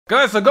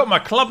Guys, I got my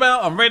club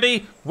out. I'm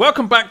ready.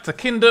 Welcome back to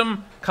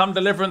Kingdom Come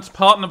Deliverance,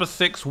 part number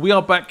 6. We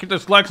are back.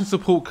 Just like and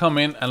support, come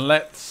in, and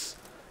let's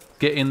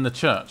get in the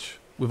church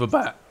with a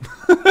bat.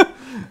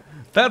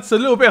 That's a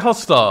little bit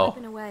hostile.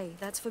 Weapon away.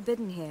 That's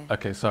forbidden here.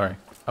 Okay, sorry.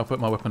 I'll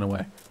put my weapon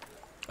away.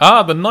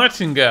 Ah, the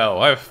Nightingale.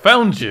 I have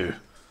found you.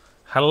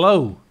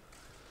 Hello.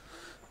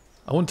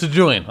 I want to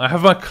join. I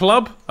have my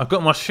club. I've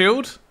got my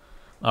shield.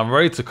 I'm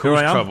ready to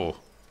cause trouble.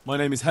 My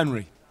name is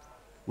Henry.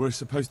 We're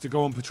supposed to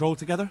go on patrol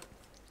together?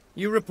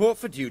 You report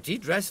for duty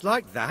dressed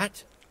like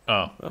that?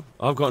 Oh. Well,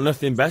 I've got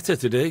nothing better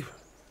to do.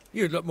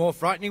 You'd look more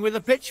frightening with a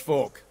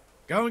pitchfork.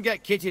 Go and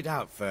get kitted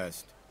out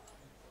first.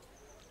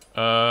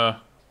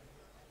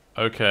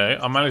 Okay.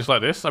 I'll manage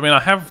like this. I mean,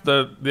 I have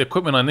the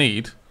equipment I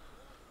need.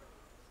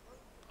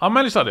 I'll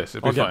manage like this.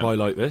 It'll I'll be get fine. by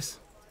like this.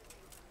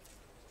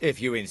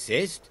 If you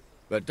insist.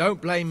 But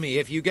don't blame me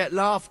if you get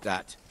laughed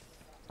at.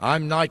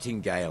 I'm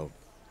Nightingale.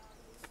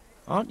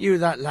 Aren't you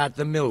that lad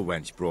the mill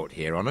wench brought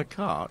here on a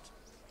cart?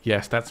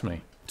 Yes, that's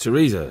me.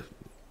 Teresa.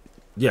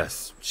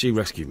 Yes, she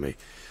rescued me.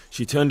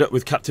 She turned up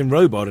with Captain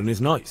Robot and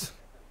his knights.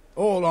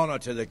 All honor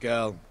to the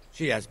girl.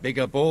 She has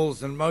bigger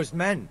balls than most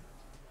men.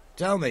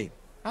 Tell me,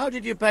 how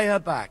did you pay her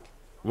back?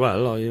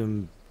 Well,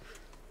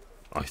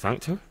 I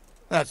thanked her.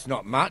 That's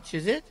not much,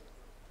 is it?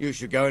 You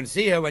should go and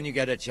see her when you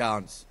get a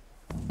chance.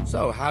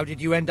 So, how did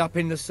you end up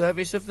in the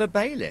service of the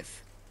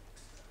bailiff?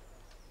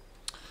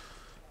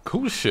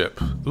 Cool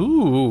ship.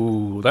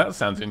 Ooh, that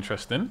sounds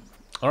interesting.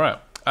 Alright.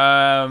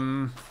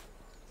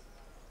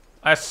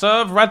 I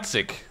serve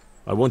Radzik.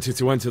 I wanted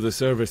to enter the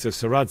service of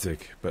Sir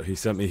Radzik, but he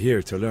sent me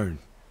here to learn.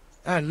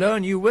 And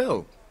learn you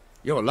will.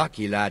 You're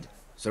lucky, lad.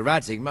 Sir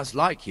Radzik must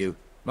like you.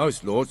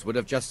 Most lords would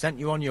have just sent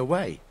you on your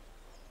way.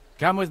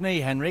 Come with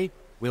me, Henry.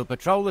 We'll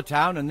patrol the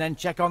town and then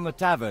check on the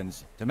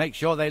taverns to make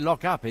sure they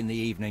lock up in the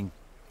evening.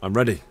 I'm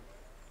ready.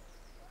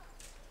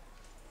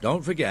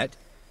 Don't forget,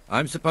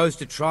 I'm supposed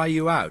to try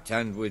you out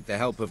and, with the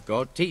help of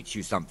God, teach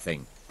you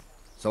something.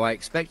 So I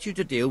expect you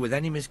to deal with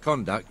any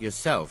misconduct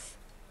yourself.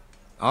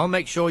 I'll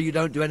make sure you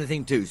don't do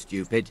anything too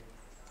stupid.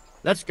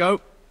 Let's go.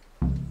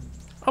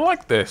 I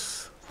like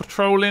this.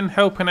 Patrolling,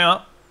 helping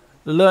out,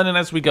 learning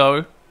as we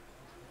go.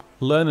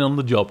 Learning on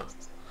the job.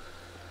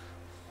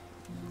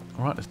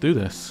 Alright, let's do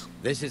this.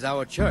 This is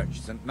our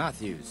church, St.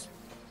 Matthew's.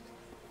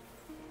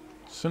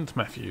 St.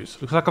 Matthew's.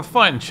 Looks like a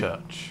fine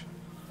church.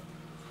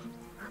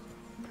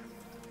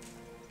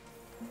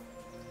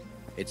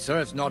 It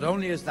serves not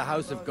only as the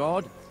house of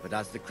God, but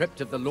as the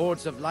crypt of the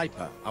lords of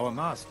Lipa, our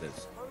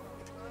masters.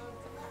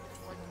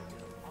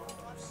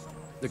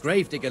 The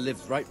gravedigger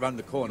lives right round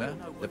the corner.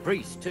 The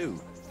priest,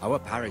 too. Our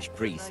parish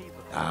priest.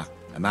 Ah,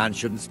 a man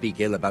shouldn't speak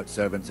ill about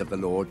servants of the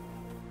Lord.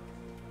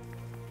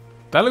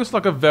 That looks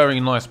like a very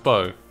nice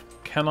bow.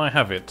 Can I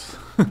have it?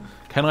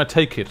 Can I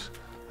take it?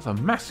 It's a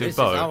massive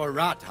bow. This is our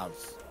rat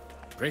house.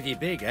 Pretty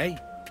big, eh?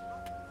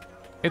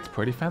 It's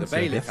pretty fancy. The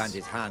bailiff and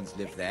his hands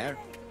live there,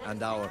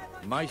 and our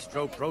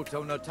maestro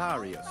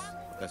protonotarius,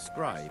 the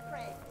scribe.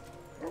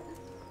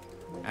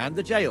 And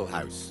the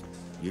jailhouse.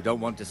 You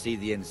don't want to see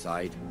the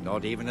inside,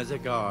 not even as a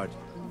guard.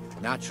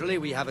 Naturally,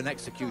 we have an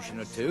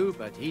executioner too,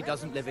 but he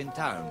doesn't live in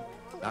town.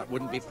 That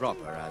wouldn't be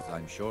proper, as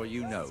I'm sure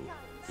you know.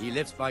 He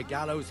lives by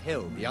Gallows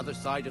Hill, the other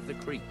side of the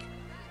creek.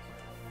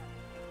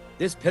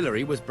 This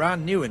pillory was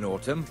brand new in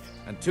autumn,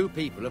 and 2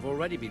 people have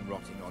already been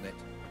rotting on it.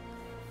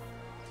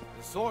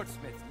 The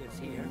swordsmith lives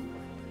here.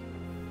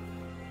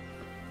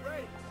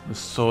 The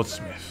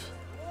swordsmith.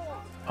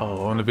 Oh, I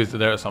want to visit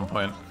there at some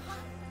point.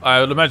 I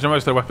would imagine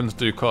most of their weapons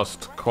do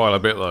cost quite a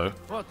bit, though.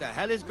 What the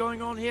hell is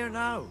going on here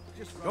now?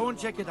 Go and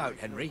check it out,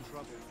 Henry.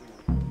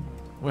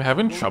 We're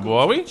having trouble,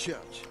 are we?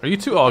 Are you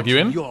two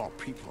arguing? Your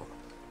people.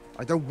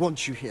 I don't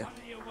want you here.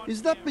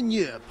 Is that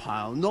manure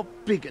pile not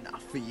big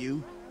enough for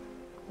you?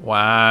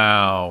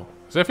 Wow.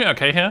 Is everything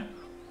okay here?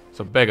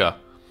 It's a beggar.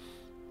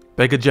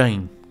 Beggar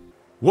Jane.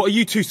 What are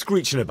you two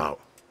screeching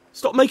about?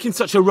 Stop making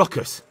such a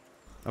ruckus.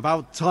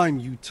 About time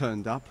you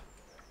turned up.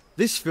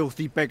 This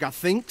filthy beggar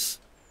thinks.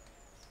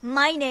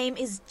 My name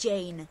is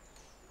Jane.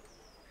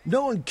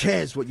 No one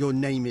cares what your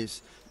name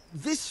is.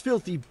 This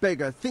filthy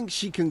beggar thinks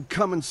she can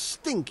come and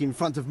stink in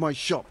front of my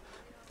shop.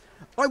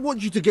 I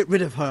want you to get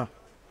rid of her.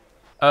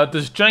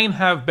 Does Jane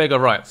have beggar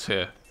rights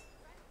here?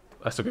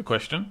 That's a good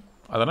question.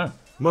 I don't know.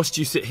 Must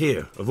you sit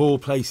here, of all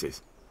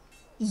places?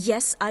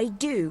 Yes, I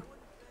do.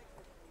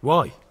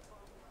 Why?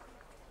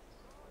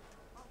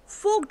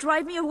 Folk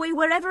drive me away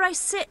wherever I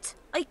sit.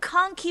 I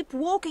can't keep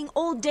walking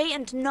all day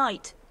and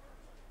night.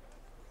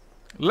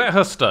 Let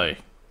her stay.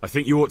 I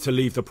think you ought to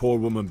leave the poor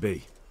woman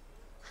be.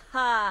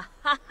 Ha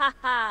ha ha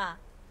ha.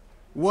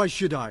 Why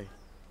should I?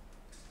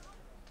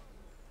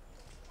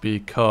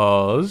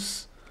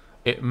 Because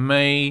it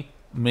may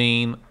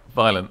mean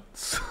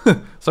violence.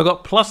 So I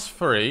got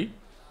 +3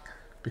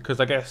 because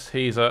I guess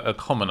he's a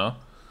commoner.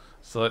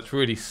 So that's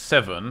really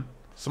 7.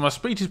 So my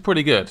speech is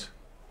pretty good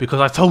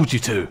because I told you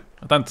to.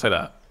 I don't say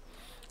that.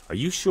 Are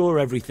you sure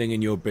everything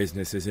in your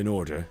business is in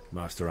order,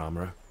 Master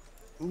Armourer?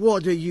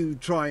 What are you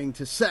trying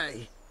to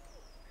say?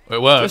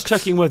 It works. Just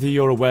checking whether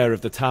you're aware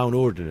of the town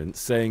ordinance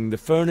saying the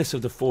furnace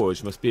of the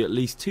forge must be at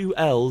least 2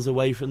 ells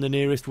away from the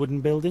nearest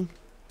wooden building.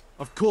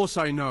 Of course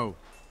I know.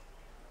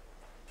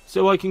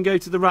 So I can go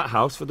to the rat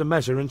house for the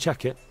measure and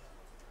check it.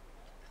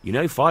 You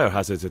know fire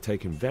hazards are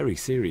taken very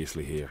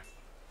seriously here.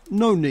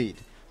 No need.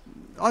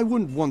 I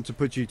wouldn't want to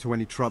put you to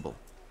any trouble.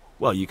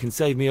 Well, you can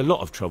save me a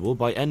lot of trouble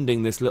by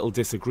ending this little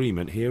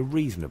disagreement here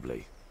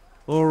reasonably.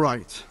 All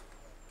right.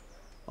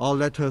 I'll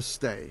let her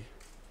stay.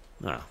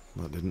 Ah,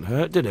 that didn't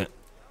hurt, did it?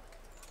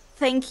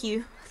 Thank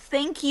you.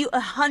 Thank you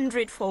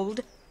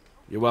 100-fold.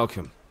 You're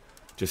welcome.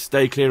 Just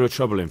stay clear of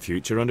trouble in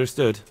future,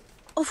 understood?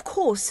 Of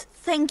course.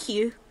 Thank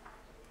you.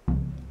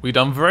 We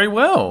done very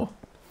well.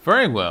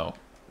 Very well.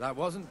 That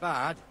wasn't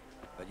bad,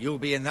 but you'll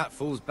be in that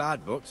fool's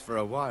bad books for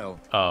a while.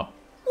 Oh.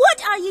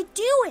 What are you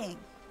doing?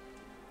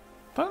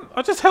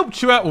 I just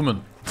helped you out,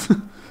 woman.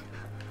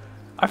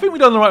 I think we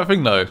done the right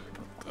thing, though.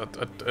 I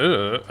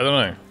don't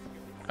know.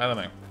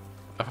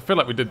 I feel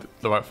like we did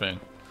the right thing.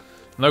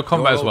 No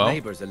combat Your as well, old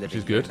neighbours are which living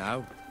is good. here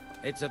now.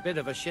 It's a bit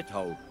of a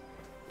shithole.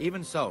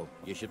 Even so,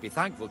 you should be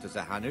thankful to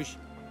Sir Hanush.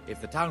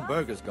 If the town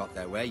burghers got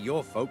their way,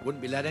 your folk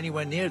wouldn't be let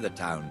anywhere near the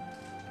town.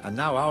 And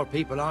now our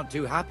people aren't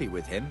too happy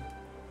with him.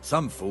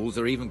 Some fools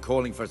are even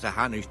calling for Sir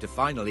Hanush to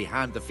finally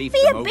hand the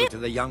fiefdom over to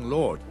the young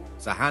lord,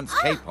 Sir Hans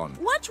Capon.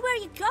 Watch where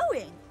you're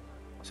going.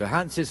 Sir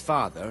Hans's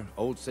father,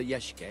 old Sir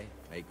Yeshke,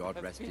 may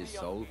God rest his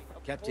soul,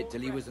 kept it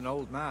till he was an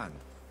old man.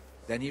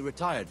 Then he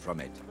retired from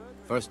it,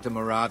 first to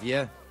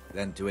Moravia,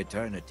 then to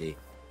eternity.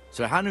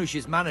 Sir Hanush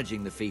is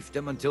managing the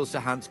fiefdom until Sir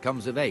Hans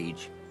comes of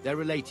age. They're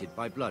related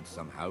by blood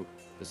somehow,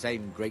 the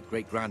same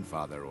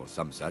great-great-grandfather or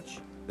some such.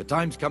 The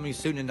time's coming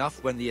soon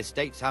enough when the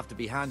estates have to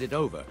be handed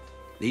over.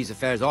 These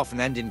affairs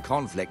often end in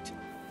conflict.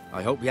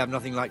 I hope we have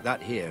nothing like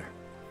that here.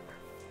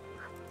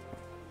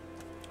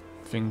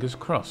 Fingers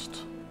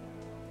crossed.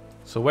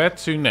 So where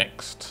to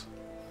next?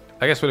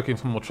 I guess we're looking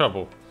for more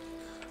trouble.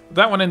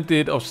 That one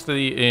ended,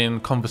 obviously, in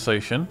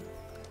conversation,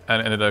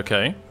 and it ended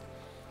okay.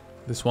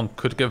 This one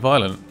could get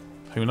violent.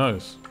 Who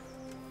knows?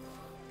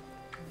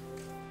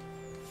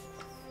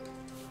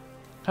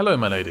 Hello,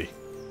 my lady.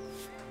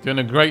 Doing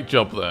a great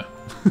job there.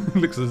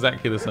 Looks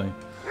exactly the same.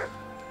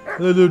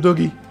 Hello,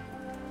 doggy.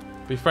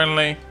 Be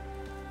friendly.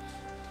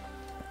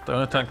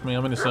 Don't attack me,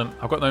 I'm innocent.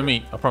 I've got no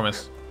meat, I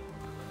promise.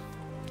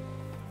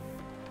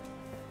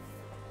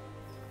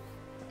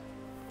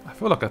 I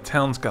feel like a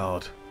town's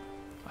guard.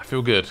 I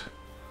feel good.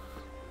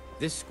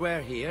 This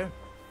square here,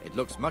 it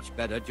looks much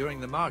better during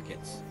the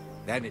markets.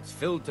 Then it's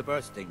filled to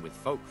bursting with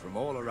folk from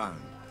all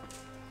around.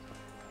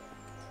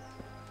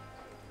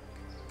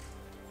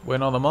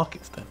 When are the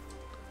markets then?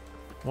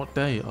 What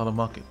day are the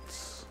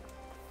markets?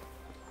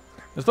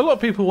 There's a lot of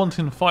people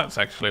wanting fights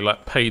actually,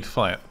 like paid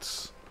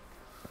fights.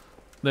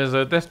 There's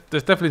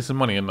definitely some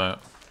money in that,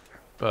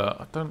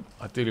 but I don't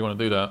ideally want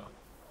to do that.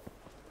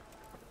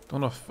 I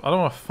don't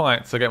want to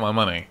fight to get my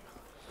money.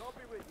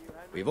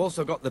 We've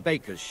also got the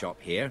baker's shop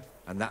here,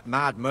 and that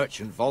mad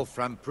merchant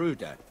Wolfram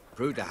Pruder.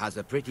 Pruder has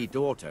a pretty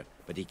daughter,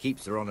 but he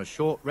keeps her on a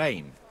short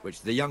rein,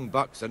 which the young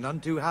bucks are none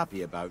too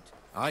happy about.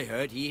 I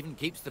heard he even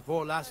keeps the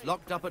poor lass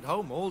locked up at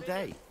home all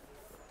day.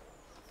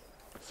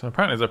 So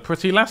apparently there's a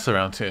pretty lass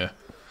around here.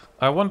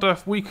 I wonder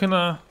if we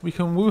can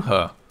woo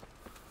her.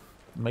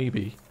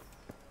 Maybe.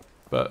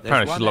 But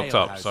apparently she's locked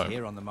up, so.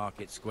 Here on the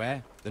market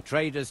square, the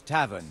Trader's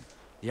Tavern.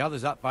 The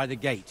other's up by the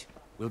gate.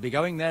 We'll be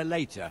going there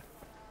later.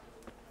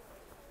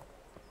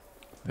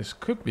 This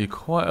could be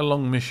quite a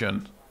long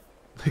mission.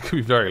 It could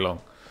be very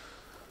long.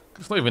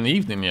 It's not even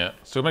evening yet,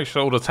 so make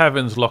sure all the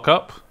taverns lock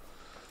up.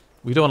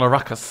 We don't want a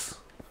ruckus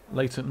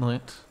late at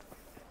night.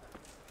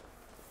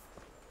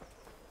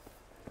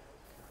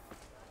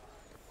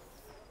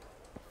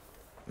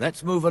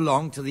 Let's move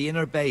along to the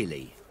Inner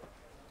Bailey.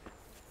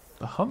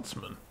 The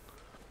huntsman.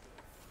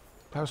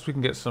 Perhaps we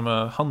can get some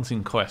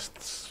hunting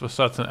quests for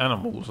certain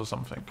animals or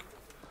something.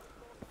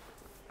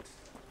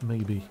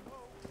 Maybe.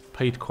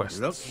 Paid quests.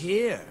 Look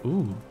here.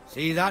 Ooh.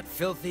 See that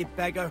filthy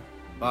beggar?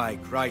 By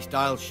Christ,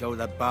 I'll show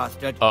the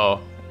bastard. Uh-oh.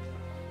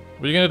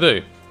 What are you going to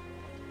do?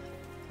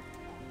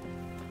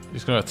 You're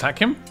just going to attack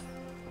him?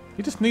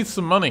 He just needs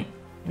some money.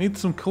 He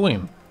needs some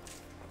coin.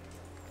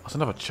 That's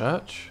another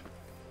church.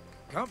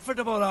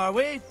 Comfortable, are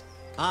we?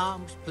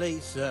 Arms,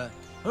 please, sir.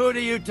 Who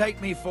do you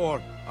take me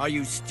for? Are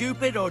you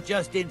stupid or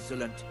just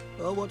insolent?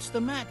 Oh, what's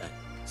the matter?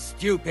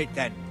 Stupid,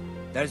 then.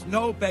 There's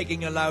no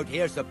begging allowed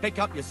here, so pick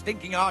up your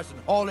stinking arse and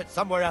haul it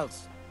somewhere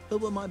else.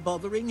 Who am I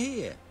bothering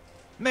here?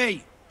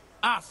 Me.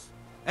 Us.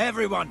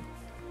 Everyone.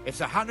 If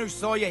Sir Hanush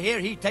saw you here,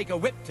 he'd take a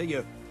whip to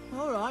you.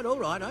 All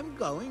right, I'm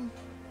going.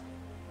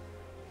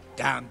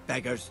 Damn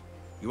beggars.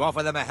 You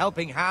offer them a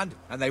helping hand,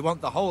 and they want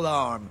the whole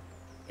arm.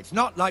 It's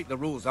not like the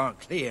rules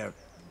aren't clear.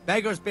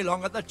 Beggars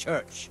belong at the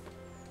church.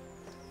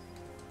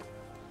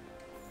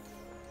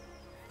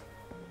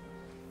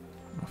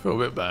 I feel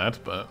a bit bad,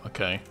 but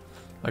okay.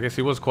 I guess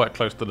he was quite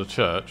close to the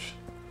church.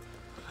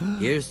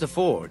 Here's the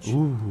forge.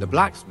 Ooh. The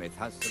blacksmith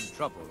has some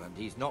trouble, and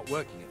he's not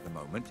working at the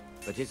moment,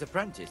 but his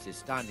apprentice is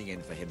standing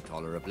in for him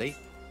tolerably.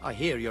 I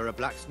hear you're a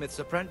blacksmith's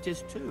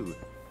apprentice, too.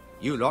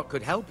 You lot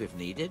could help if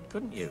needed,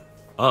 couldn't you?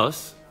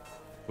 Us?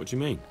 What do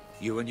you mean?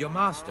 You and your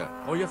master,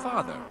 or your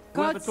father.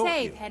 Whoever God taught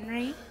save you.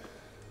 Henry.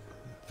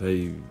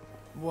 They...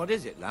 What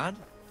is it, lad?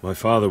 My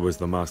father was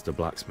the master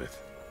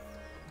blacksmith.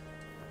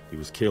 He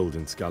was killed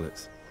in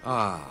Skalitz.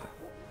 Ah,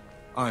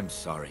 I'm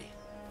sorry.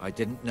 I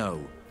didn't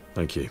know.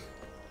 Thank you.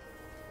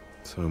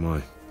 So am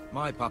I.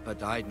 My papa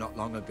died not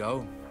long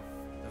ago.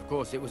 Of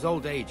course, it was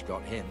old age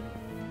got him.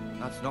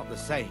 That's not the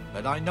same,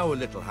 but I know a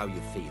little how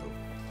you feel.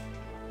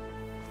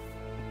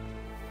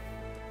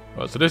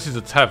 Right, so this is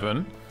a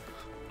tavern.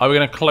 Are we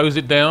going to close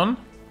it down?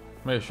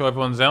 Make sure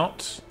everyone's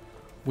out.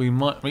 We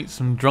might meet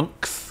some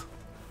drunks.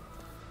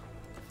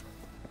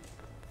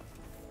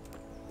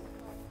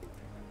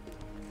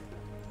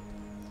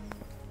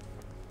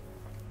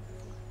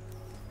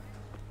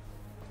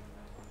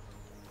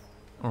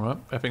 Alright,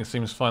 everything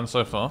seems fine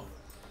so far.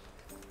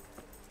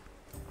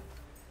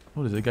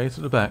 What is it? Gate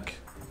at the back.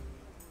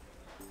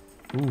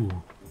 Ooh.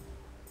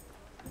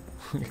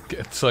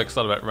 Get so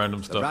excited about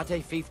random The stuff.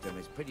 Rate fiefdom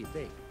is pretty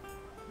big.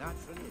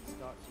 Naturally, it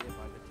starts here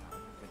by the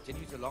town,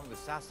 continues along the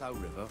Sassau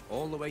River,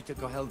 all the way to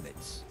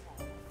Kohelnitz.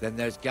 Then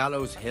there's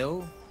Gallows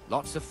Hill,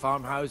 lots of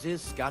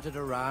farmhouses scattered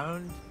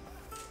around.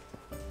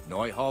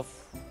 Neuhof,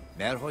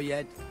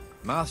 Merhoyed.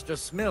 Master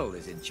Smill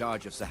is in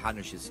charge of Sir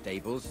Hanush's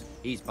stables.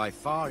 He's by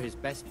far his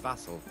best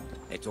vassal.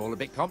 It's all a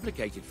bit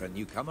complicated for a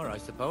newcomer, I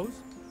suppose.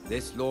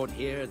 This lord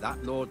here,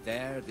 that lord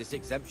there, this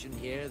exemption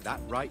here, that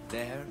right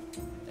there.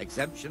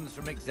 Exemptions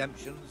from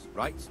exemptions,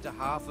 rights to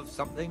half of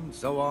something,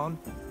 so on.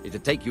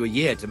 It'd take you a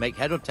year to make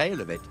head or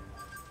tail of it.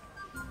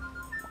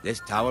 This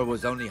tower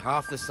was only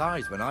half the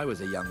size when I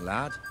was a young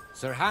lad.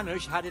 Sir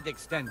Hanush had it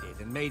extended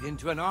and made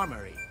into an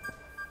armory.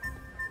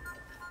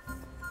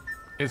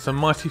 It's a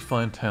mighty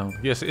fine town.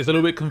 Yes, it's a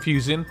little bit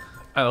confusing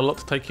and a lot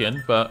to take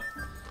in, but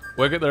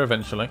we'll get there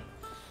eventually.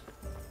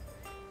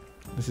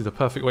 This is the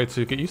perfect way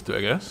to get used to it,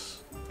 I guess.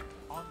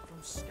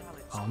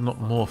 Oh, not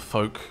more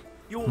folk.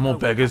 More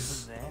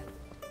beggars.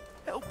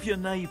 Help your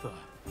neighbour.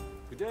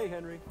 Good day,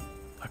 Henry.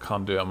 I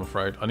can't do it, I'm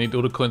afraid. I need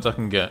all the coins I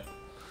can get.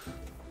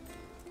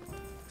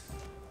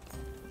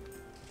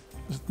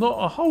 There's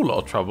not a whole lot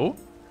of trouble.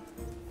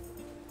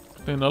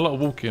 Doing a lot of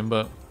walking,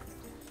 but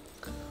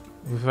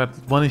we've had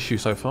one issue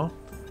so far.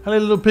 Hello,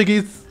 little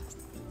piggies.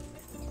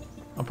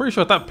 I'm pretty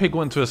sure if that pig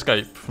wanted to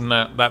escape from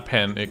that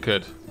pen, it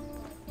could.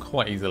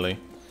 Quite easily.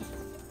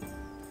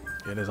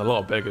 Yeah, there's a lot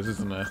of beggars,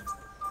 isn't there?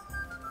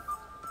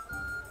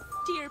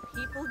 Dear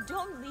people,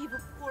 don't leave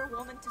a poor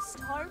woman to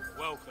starve.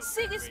 Welcome.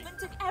 Sigismund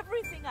took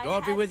everything I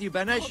God be had. with you,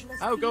 Benesh. Godless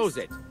How goes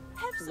beast. it?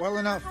 Have some Well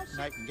enough, compassion.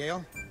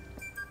 Nightingale.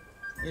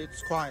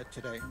 It's quiet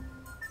today.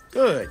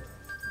 Good.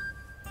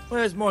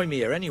 Where's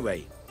Moimir,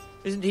 anyway?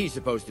 Isn't he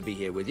supposed to be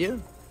here with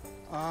you?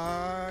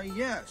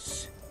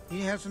 Yes.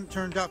 He hasn't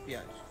turned up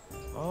yet.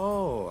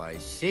 Oh, I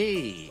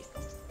see.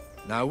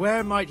 Now,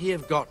 where might he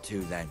have got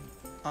to, then?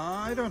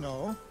 I don't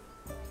know.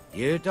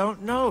 You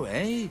don't know,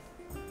 eh?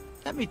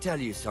 Let me tell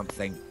you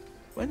something.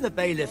 When the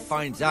bailiff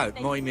finds out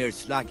Moimir's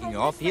slacking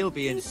off, he'll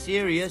be in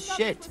serious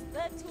shit.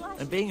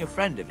 And being a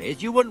friend of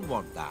his, you wouldn't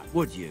want that,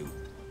 would you?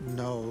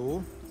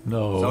 No.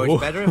 No. So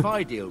it's better if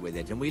I deal with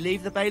it and we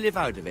leave the bailiff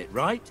out of it,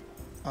 right?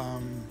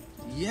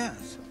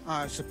 Yes,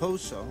 I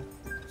suppose so.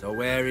 So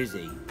where is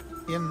he?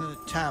 In the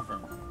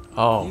tavern.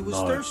 Oh, He was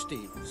no.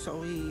 thirsty,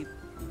 so he...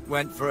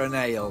 Went for an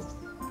ale.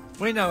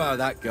 We know how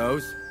that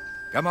goes.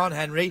 Come on,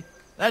 Henry.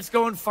 Let's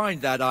go and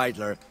find that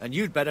idler, and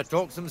you'd better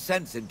talk some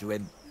sense into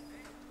him.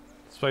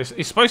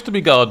 He's supposed to be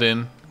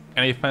guarding,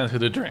 and he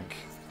fancied a drink.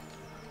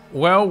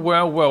 Well,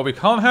 well, well, we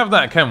can't have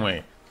that, can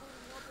we?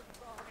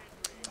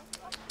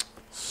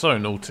 So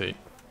naughty.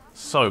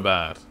 So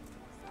bad.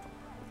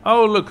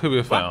 Oh, look who we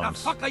What found. the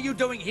fuck are you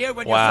doing here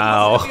when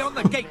Wow. you're supposed to be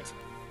on the gate?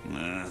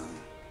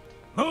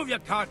 Move your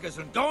carcass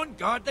and go and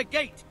guard the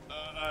gate.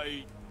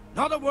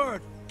 Not a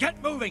word.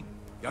 Get moving.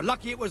 You're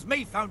lucky it was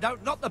me found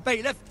out, not the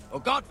bailiff,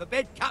 or God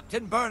forbid,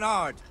 Captain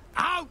Bernard.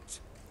 Out!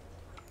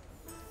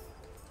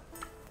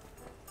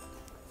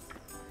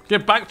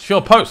 Get back to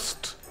your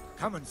post.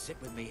 Come and sit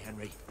with me,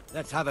 Henry.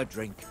 Let's have a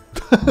drink.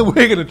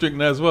 We're gonna drink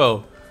now as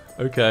well.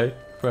 Okay,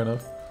 fair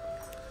enough.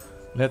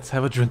 Let's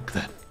have a drink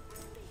then.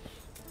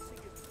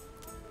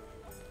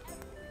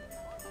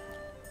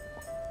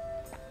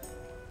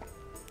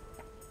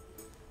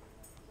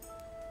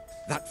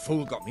 That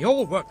fool got me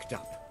all worked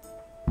up.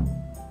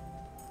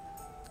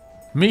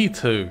 Me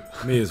too.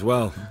 Me as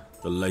well,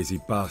 the lazy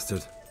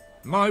bastard.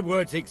 My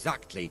words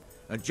exactly.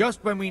 And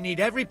just when we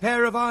need every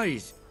pair of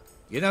eyes.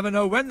 You never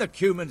know when the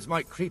Cumans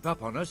might creep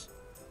up on us.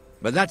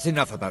 But that's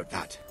enough about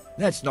that.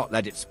 Let's not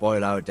let it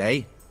spoil our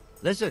day.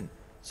 Listen,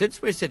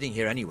 since we're sitting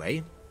here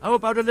anyway, how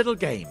about a little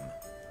game?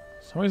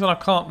 For some reason I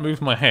can't move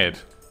my head.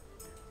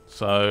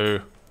 So,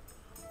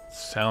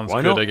 sounds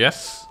Why good, not? I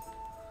guess.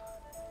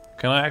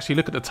 Can I actually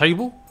look at the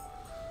table?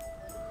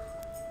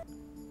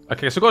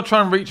 Okay, so I've got to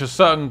try and reach a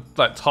certain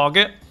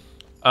target.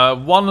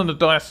 1 on the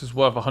dice is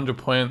worth 100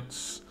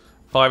 points.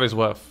 5 is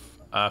worth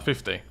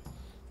 50.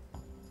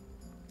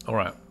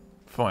 Alright,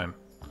 fine.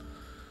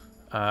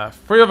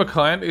 3 of a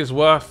kind is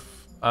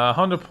worth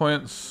 100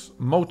 points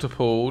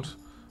multiplied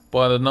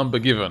by the number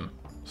given.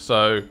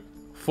 So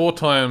 4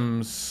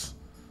 times.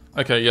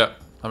 Okay, yeah,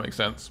 that makes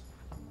sense.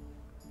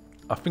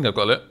 I think I've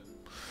got it.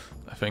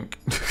 I think.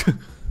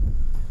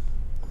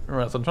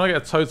 Alright, so I'm trying to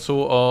get a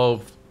total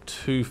of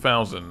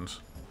 2,000.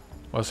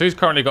 Well, so he's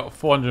currently got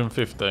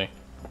 450.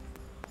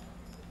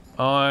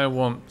 I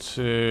want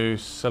to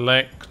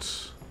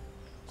select,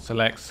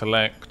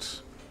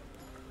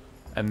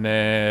 and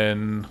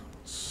then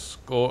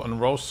score and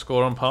roll,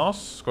 score and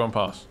pass.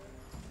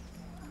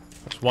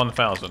 That's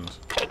 1,000.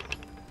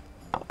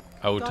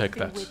 I will take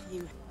that.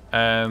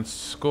 And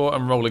score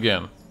and roll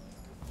again.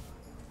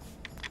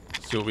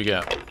 See what we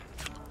get.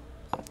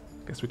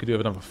 Guess we could do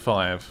another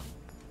 5.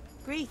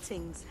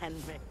 Greetings,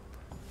 Henry.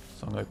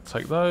 So I'm going to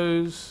take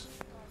those.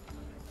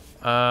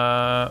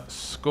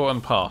 Score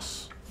and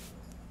pass.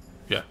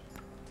 Yeah.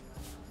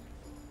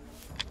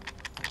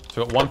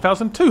 So I got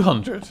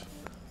 1,200.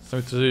 So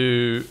I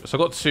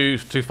got two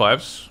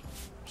 5s.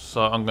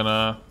 So I'm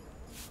gonna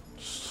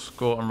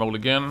score and roll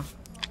again.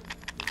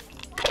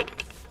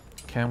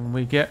 Can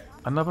we get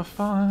another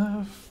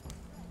 5?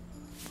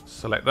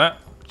 Select that.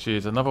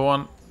 Choose another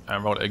one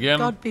and roll it again.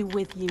 God be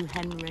with you,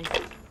 Henry.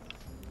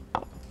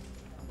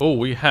 Oh,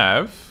 we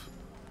have.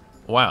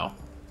 Wow.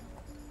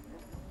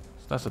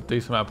 That's a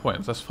decent amount of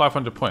points. That's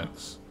 500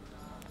 points.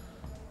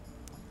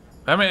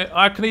 I mean,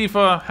 I can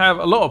either have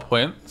a lot of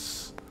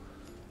points.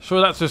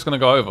 Sure, that's just going to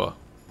go over.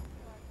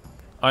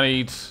 I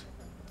need...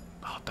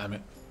 Oh, damn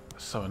it.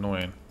 That's so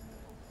annoying.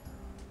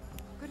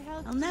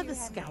 I'll never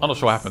scout. I'm not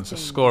sure what happens.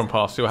 Just score and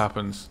pass. See what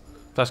happens.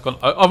 That's gone...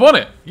 Oh, I've won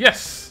it!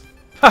 Yes!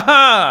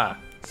 Haha!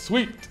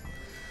 Sweet!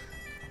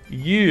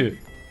 Yeah.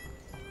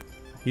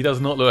 He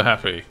does not look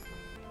happy.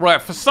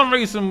 Right, for some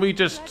reason we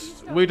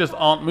just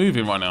aren't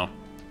moving right now.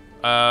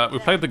 We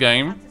played the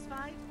game.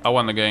 I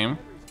won the game.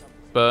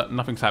 But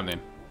nothing's happening.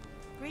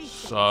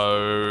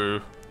 So...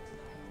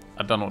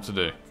 I don't know what to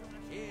do.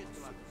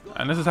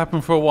 And this has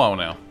happened for a while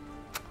now.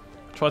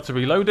 Tried to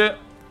reload it,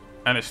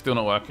 and it's still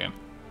not working.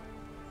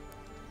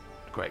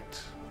 Great.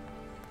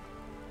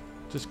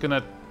 Just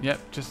gonna...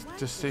 Yep, just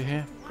sit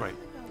here. Great.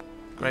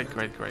 Great.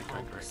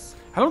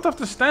 How long do I have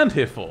to stand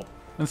here for?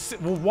 And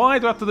sit, well, why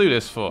do I have to do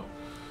this for?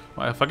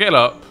 Right, if I get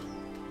up,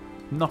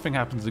 nothing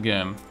happens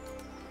again.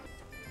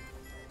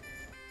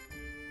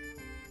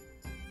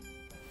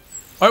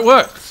 Oh, it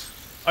worked!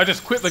 I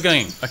just quit the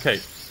game. Okay,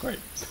 great.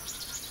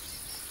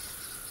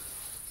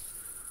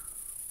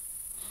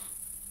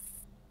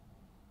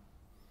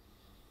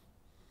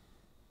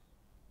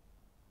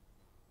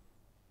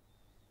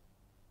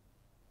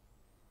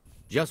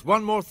 Just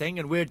one more thing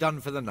and we're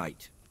done for the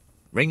night.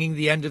 Ringing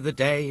the end of the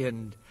day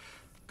and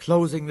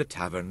closing the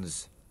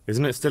taverns.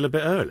 Isn't it still a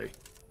bit early?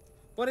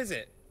 What is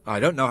it? I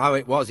don't know how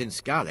it was in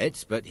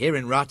Scarlet, but here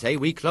in Rattay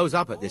we close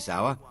up at this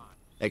hour.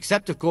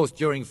 Except, of course,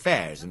 during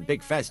fairs and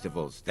big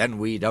festivals. Then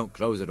we don't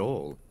close at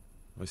all.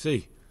 I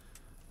see.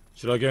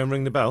 Should I go and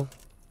ring the bell?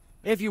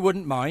 If you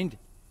wouldn't mind,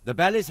 the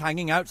bell is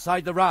hanging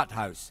outside the rat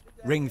house.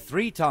 Ring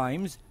 3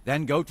 times,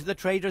 then go to the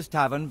Trader's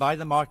Tavern by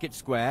the Market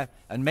Square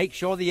and make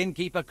sure the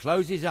innkeeper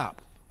closes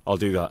up. I'll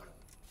do that.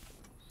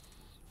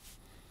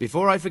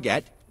 Before I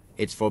forget,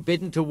 it's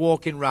forbidden to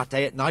walk in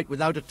Rattay at night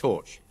without a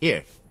torch.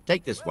 Here,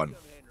 take this one.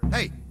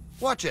 Hey,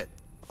 watch it.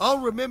 I'll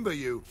remember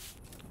you.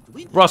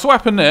 Right, so what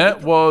happened there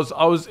was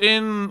I was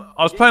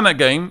playing that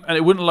game and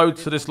it wouldn't load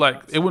to this,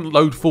 like, it wouldn't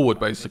load forward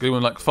basically. It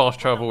wouldn't like fast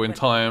travel in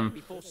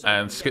time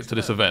and skip to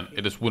this event.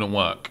 It just wouldn't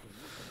work.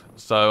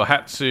 So I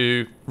had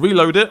to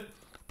reload it,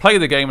 play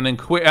the game, and then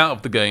quit out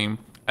of the game,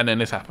 and then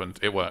this happened.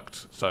 It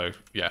worked. So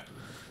yeah,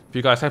 if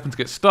you guys happen to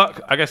get stuck,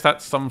 I guess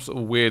that's some sort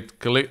of weird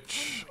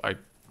glitch. I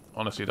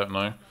honestly don't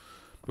know.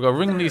 We've got to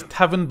ring these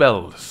tavern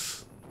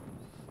bells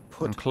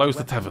and close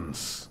the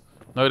taverns.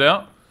 No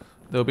doubt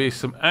there'll be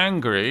some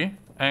angry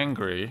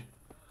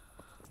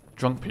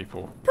drunk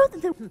people.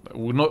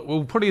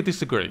 We'll probably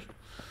disagree.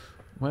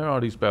 Where are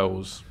these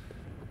bells?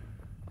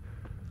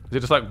 Is it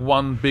just like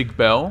one big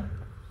bell?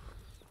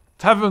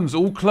 Taverns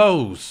all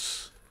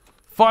close.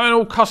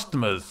 Final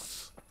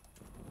customers.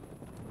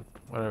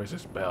 Where is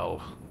this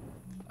bell?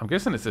 I'm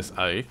guessing it's this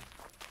A.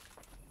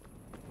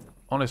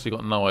 Honestly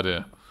got no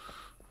idea.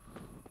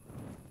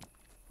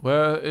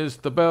 Where is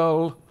the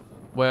bell?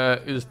 Where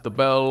is the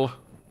bell?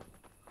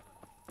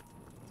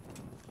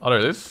 Oh, there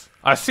it is.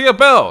 I see a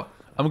bell.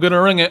 I'm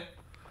gonna ring it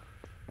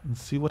and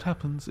see what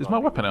happens. Is my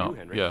weapon out?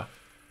 Yeah.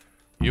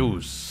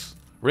 Use.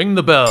 Ring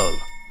the bell.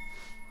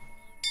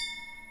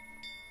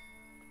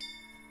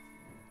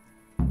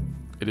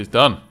 It is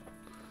done.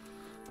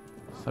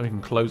 So we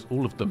can close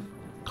all of them.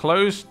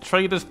 Close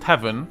Trader's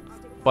Tavern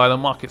by the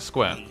Market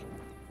Square.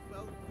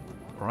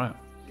 Alright.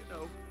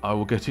 I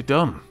will get it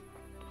done.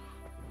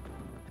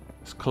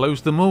 Let's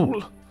close them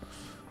all.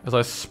 As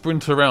I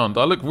sprint around.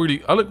 I look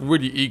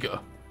really eager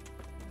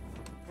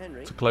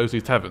to close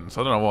these taverns.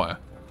 I don't know why.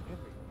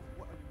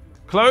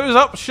 Close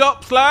up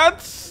shops,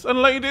 lads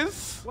and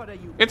ladies.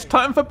 It's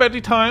time for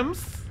beddy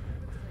times.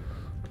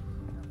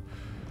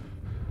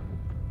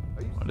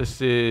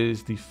 This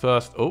is the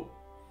first... Oh,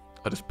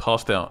 I just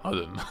passed out. I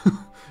didn't.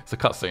 It's a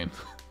cutscene.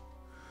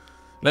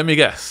 Let me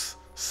guess.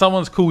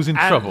 Someone's causing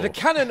And trouble. the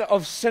canon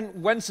of St.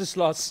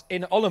 Wenceslas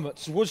in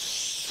Olomouc was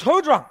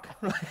so drunk,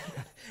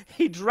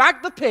 he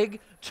dragged the pig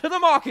to the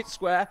market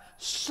square,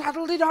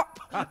 saddled it up,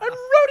 and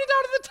rode it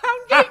out of the town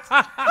gate.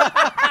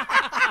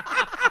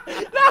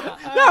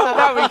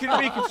 No,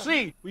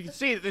 we could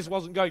see that this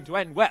wasn't going to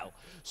end well.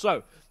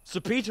 So, Sir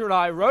Peter and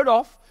I rode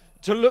off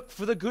to look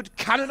for the good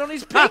canon on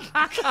his pig.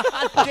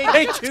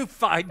 Did you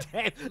find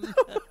him?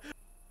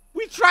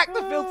 We tracked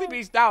the filthy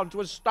beast down to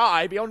a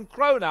sty beyond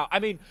Cronau. I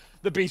mean,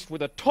 the beast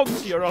with a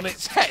tonsure on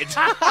its head.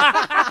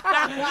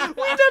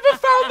 We never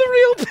found the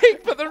real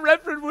pig, but the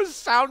Reverend was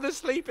sound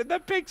asleep in the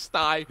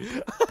pigsty.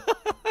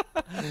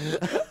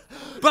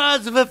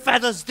 Birds of a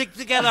feather stick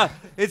together.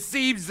 It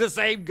seems the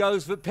same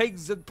goes for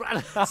pigs and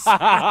planets.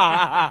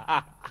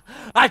 I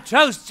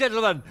toast,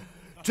 gentlemen,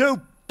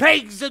 to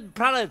pigs and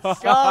planets.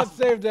 God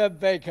save their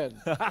bacon.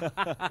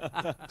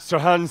 Sir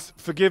Hans,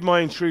 forgive my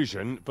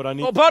intrusion, but I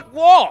need... Oh, but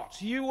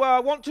what? You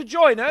want to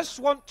join us?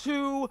 Want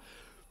to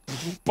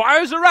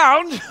buy us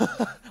around?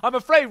 I'm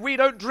afraid we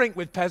don't drink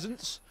with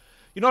peasants.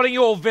 You're not in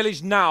your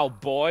village now,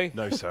 boy.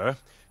 No, sir.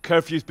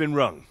 Curfew's been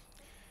rung.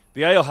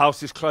 The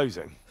alehouse is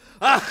closing.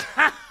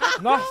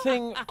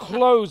 Nothing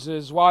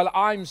closes while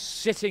I'm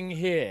sitting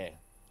here.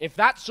 If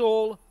that's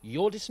all,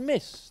 you're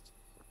dismissed.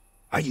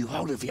 Are you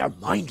out of your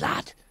mind,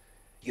 lad?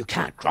 You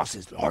can't cross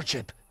his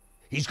lordship.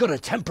 He's got a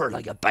temper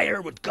like a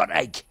bear with gut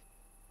ache.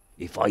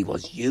 If I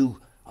was you,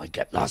 I'd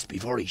get lost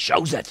before he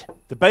shows it.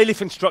 The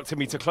bailiff instructed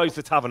me to close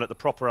the tavern at the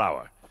proper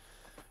hour.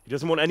 He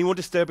doesn't want anyone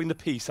disturbing the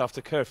peace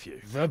after curfew.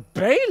 The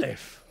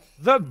bailiff?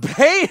 The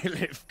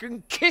bailiff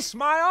can kiss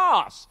my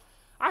arse.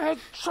 I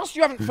trust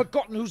you haven't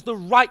forgotten who's the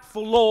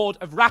rightful lord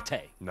of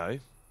Rattay. No,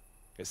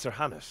 it's Sir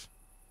Hannes.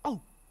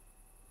 Oh,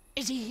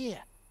 is he here?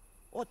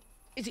 What,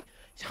 is he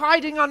he's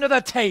hiding under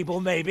the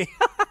table, maybe?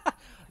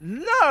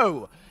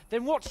 No!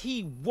 Then what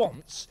he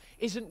wants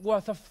isn't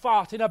worth a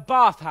fart in a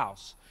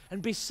bathhouse.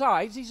 And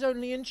besides, he's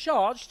only in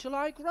charge till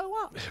I grow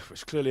up.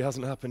 Which clearly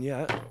hasn't happened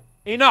yet.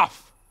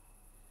 Enough!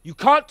 You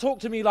can't talk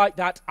to me like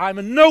that. I'm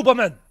a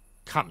nobleman.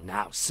 Come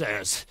now,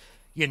 sirs.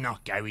 You're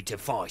not going to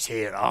fight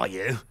here, are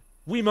you?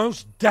 We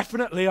most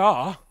definitely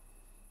are.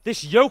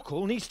 This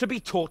yokel needs to be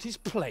taught his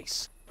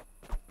place.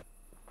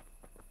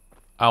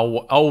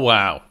 Oh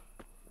wow.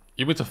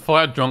 You mean to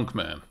fight a drunk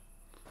man?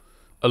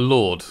 A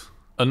lord?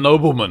 A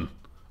nobleman?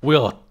 We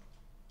are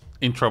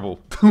in trouble.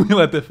 We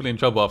are definitely in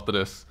trouble after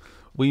this.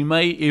 We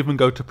may even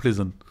go to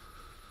prison.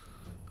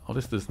 Oh,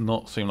 this does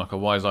not seem like a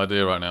wise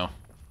idea right now.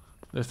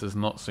 This does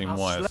not seem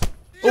wise.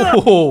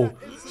 Oh,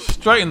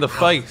 straight in the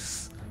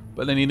face.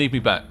 But then you need me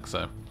back,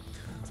 so.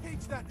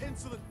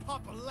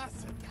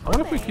 I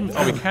wonder if we can.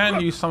 Oh, we can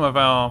use some of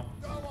our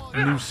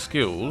new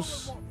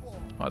skills,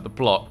 like the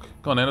block.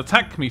 Go on then,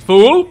 attack me,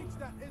 fool!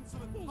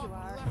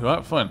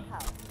 Right, fine.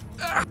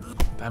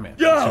 Damn it,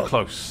 too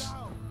close.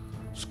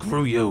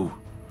 Screw you.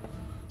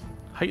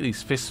 Hate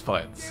these fist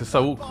fights. It's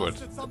so awkward.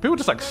 People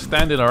just like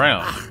standing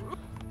around.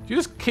 You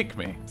just kick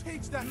me.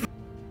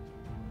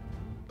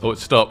 Oh, it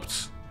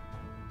stopped.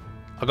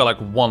 I got like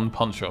one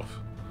punch off.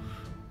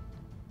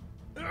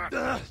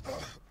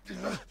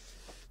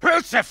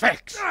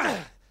 Crucifix!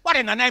 What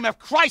in the name of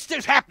Christ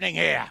is happening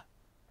here?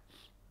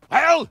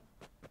 Well,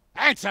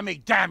 answer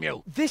me, damn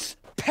you! This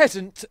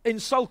peasant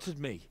insulted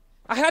me.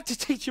 I had to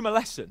teach him a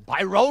lesson.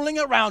 By rolling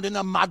around in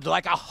the mud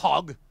like a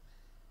hog?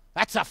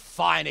 That's a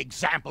fine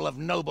example of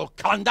noble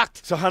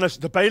conduct. Sir Hannes,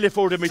 the bailiff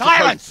ordered me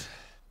Silence!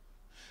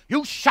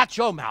 You shut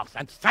your mouth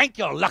and thank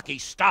your lucky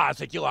stars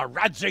that you are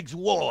Radzig's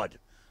ward.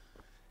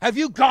 Have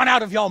you gone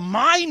out of your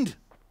mind?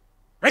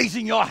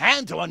 Raising your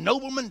hand to a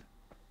nobleman?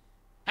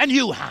 And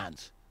you,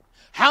 Hans,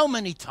 how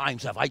many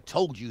times have I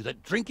told you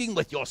that drinking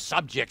with your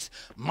subjects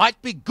might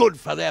be good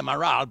for their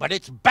morale, but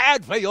it's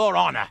bad for your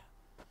honor?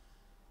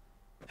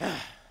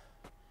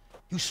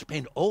 You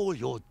spend all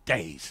your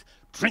days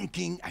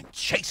drinking and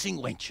chasing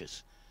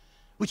wenches,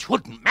 which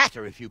wouldn't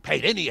matter if you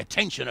paid any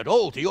attention at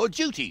all to your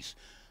duties.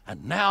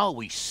 And now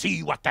we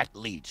see what that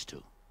leads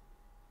to.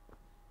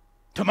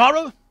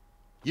 Tomorrow,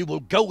 you will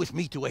go with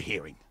me to a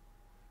hearing.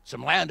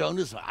 Some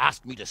landowners have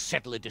asked me to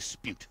settle a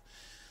dispute.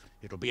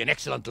 It'll be an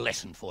excellent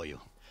lesson for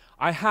you.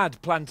 I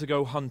had planned to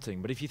go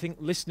hunting, but if you think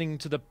listening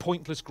to the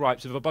pointless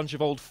gripes of a bunch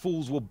of old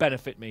fools will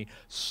benefit me,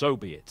 so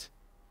be it.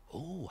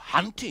 Oh,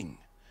 hunting?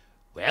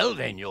 Well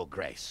then, Your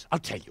Grace, I'll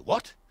tell you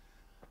what.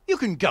 You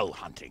can go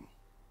hunting.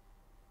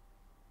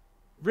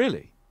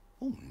 Really?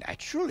 Oh,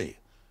 naturally.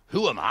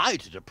 Who am I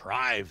to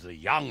deprive the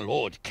young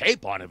Lord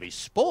Capon of his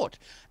sport?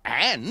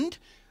 And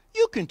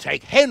you can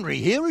take Henry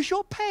here as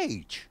your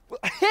page.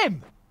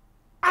 Him?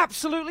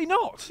 Absolutely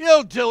not.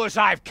 You'll do as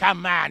I've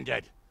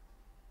commanded.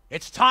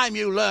 It's time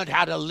you learned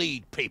how to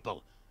lead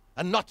people,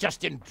 and not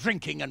just in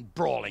drinking and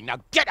brawling. Now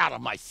get out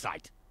of my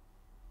sight.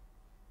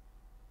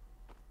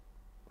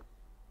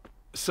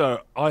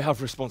 Sir, I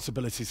have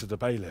responsibilities as the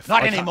bailiff.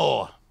 Not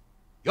anymore.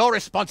 Your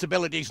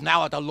responsibilities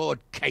now are the Lord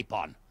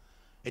Capon.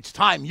 It's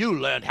time you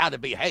learned how to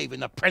behave in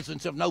the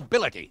presence of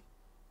nobility.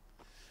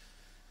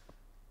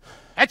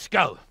 Let's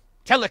go.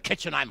 Tell the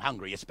kitchen I'm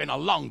hungry. It's been a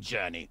long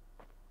journey.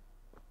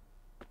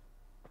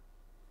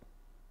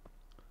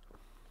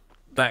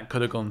 that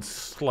could have gone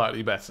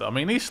slightly better. I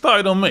mean, he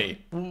started on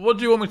me. What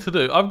do you want me to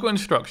do? I've got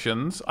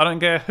instructions. I don't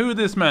care who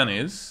this man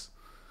is.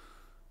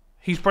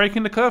 He's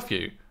breaking the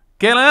curfew.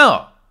 Get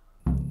out.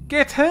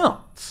 Get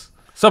out.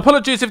 So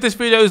apologies if this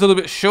video is a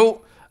little bit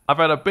short. I've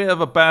had a bit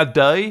of a bad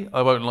day,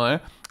 I won't lie.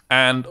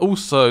 And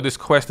also, this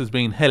quest has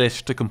been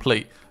hellish to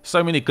complete.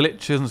 So many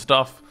glitches and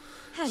stuff.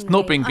 Henry, It's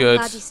not been good.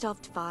 I'm glad you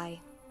stopped by.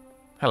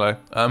 Hello.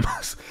 I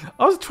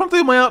was trying to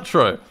do my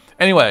outro.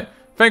 Anyway,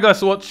 thank you guys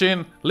for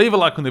watching. Leave a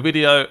like on the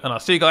video, and I'll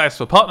see you guys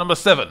for part number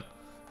 7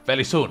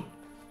 very soon.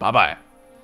 Bye-bye.